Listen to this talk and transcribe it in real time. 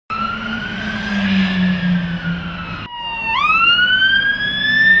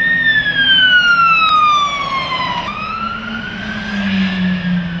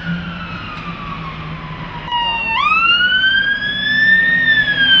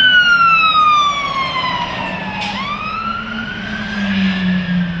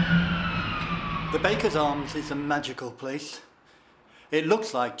Baker's Arms is a magical place. It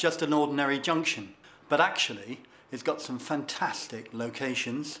looks like just an ordinary junction, but actually it's got some fantastic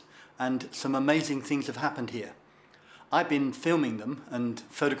locations and some amazing things have happened here. I've been filming them and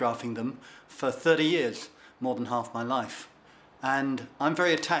photographing them for 30 years, more than half my life, and I'm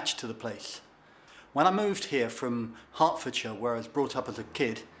very attached to the place. When I moved here from Hertfordshire, where I was brought up as a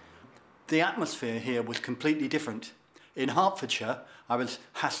kid, the atmosphere here was completely different. In Hertfordshire, I was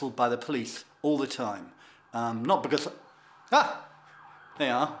hassled by the police all the time. Not because... There they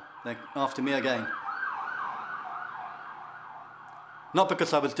are. They're after me again. Not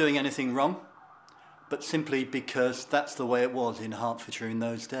because I was doing anything wrong, but simply because that's the way it was in Hertfordshire in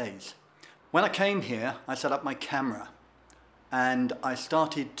those days. When I came here, I set up my camera and I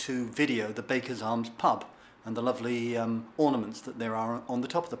started to video the Baker's Arms pub and the lovely ornaments that there are on the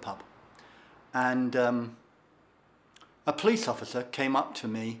top of the pub. And a police officer came up to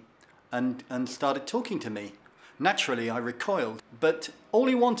me and started talking to me. Naturally, I recoiled, but all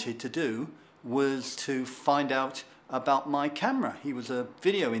he wanted to do was to find out about my camera. He was a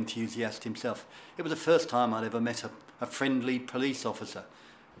video enthusiast himself. It was the first time I'd ever met a friendly police officer.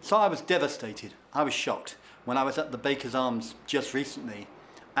 So I was devastated. I was shocked when I was at the Baker's Arms just recently,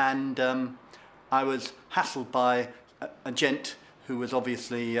 and I was hassled by a gent who was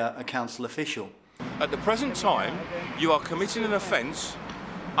obviously a council official. At the present time, you are committing an offence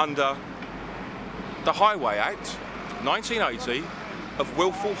under the Highway Act 1980 of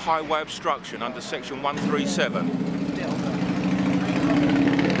willful highway obstruction under section 137.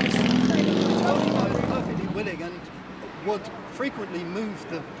 I was perfectly willing and would frequently move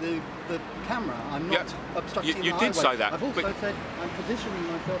the camera. I'm not obstructing the highway. You did say that. I've also said I'm positioning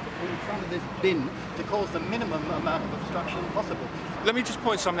myself in front of this bin to cause the minimum amount of obstruction possible. Let me just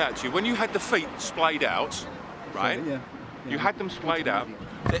point something out to you. When you had the feet splayed out, right? Yeah. You had them splayed out.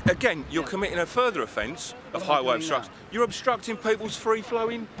 Again, you're committing a further offence of highway obstruction. You're obstructing people's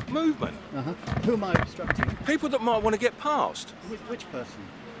free-flowing movement. Who am I obstructing? People that might want to get past. Which person?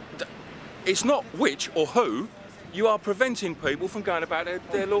 It's not which or who. You are preventing people from going about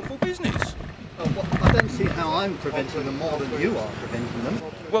their lawful business. I don't see how I'm preventing them more than you are preventing them.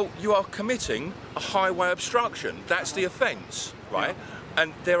 Well, you are committing a highway obstruction. That's the offence, right? Yeah.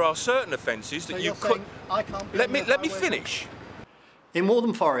 And there are certain offences that you could... I can't let me finish. In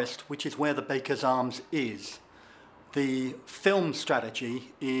Waltham Forest, which is where the Baker's Arms is, the film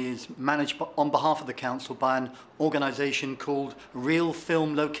strategy is managed on behalf of the council by an organisation called Real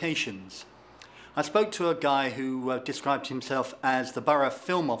Film Locations. I spoke to a guy who described himself as the borough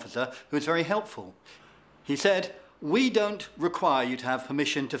film officer, who was very helpful. He said, "We don't require you to have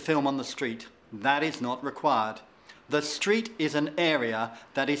permission to film on the street. That is not required. The street is an area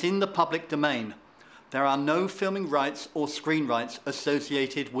that is in the public domain. There are no filming rights or screen rights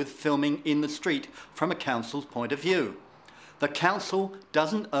associated with filming in the street from a council's point of view. The council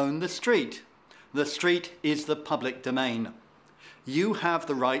doesn't own the street. The street is the public domain. You have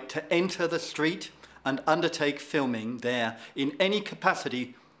the right to enter the street and undertake filming there in any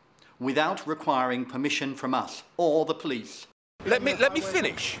capacity without requiring permission from us or the police." Let me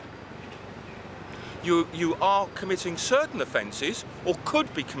finish. You are committing certain offences, or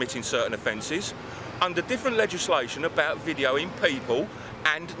could be committing certain offences, under different legislation about videoing people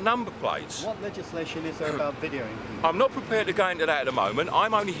and number plates. What legislation is there about videoing people? I'm not prepared to go into that at the moment.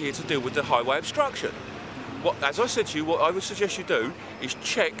 I'm only here to deal with the highway obstruction. As I said to you, what I would suggest you do is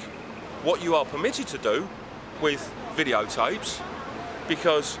check what you are permitted to do with videotapes,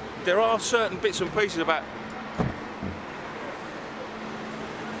 because there are certain bits and pieces about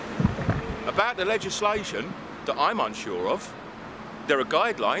the legislation that I'm unsure of. There are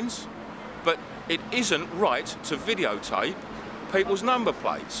guidelines, but it isn't right to videotape people's number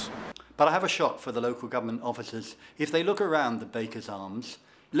plates. But I have a shock for the local government officers. If they look around the Baker's Arms,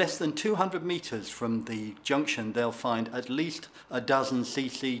 less than 200 metres from the junction, they'll find at least a dozen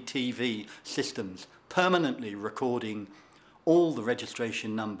CCTV systems permanently recording all the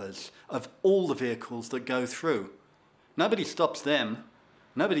registration numbers of all the vehicles that go through. Nobody stops them.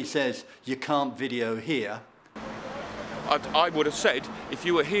 Nobody says, you can't video here. I would have said, if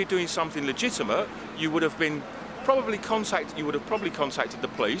you were here doing something legitimate, you would have probably contacted the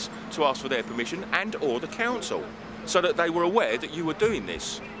police to ask for their permission and or the council, so that they were aware that you were doing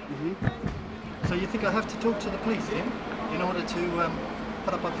this. So you think I have to talk to the police here in order to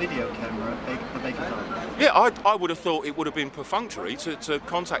put up a video camera at the Baker's Arms? Yeah, I would have thought it would have been perfunctory to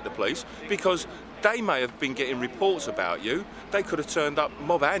contact the police, because they may have been getting reports about you. They could have turned up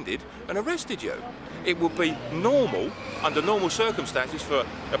mob-handed and arrested you. It would be normal, under normal circumstances, for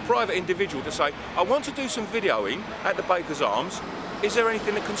a private individual to say, I want to do some videoing at the Baker's Arms. Is there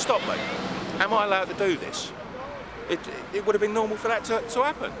anything that can stop me? Am I allowed to do this? It would have been normal for that to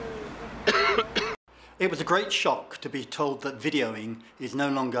happen. It was a great shock to be told that videoing is no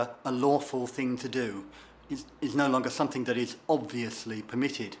longer a lawful thing to do, is no longer something that is obviously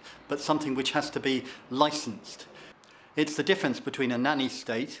permitted, but something which has to be licensed. It's the difference between a nanny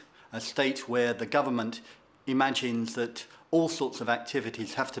state, a state where the government imagines that all sorts of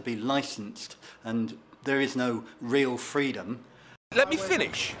activities have to be licensed and there is no real freedom. Let me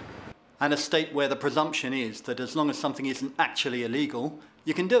finish. And a state where the presumption is that as long as something isn't actually illegal,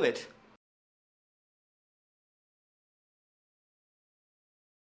 you can do it.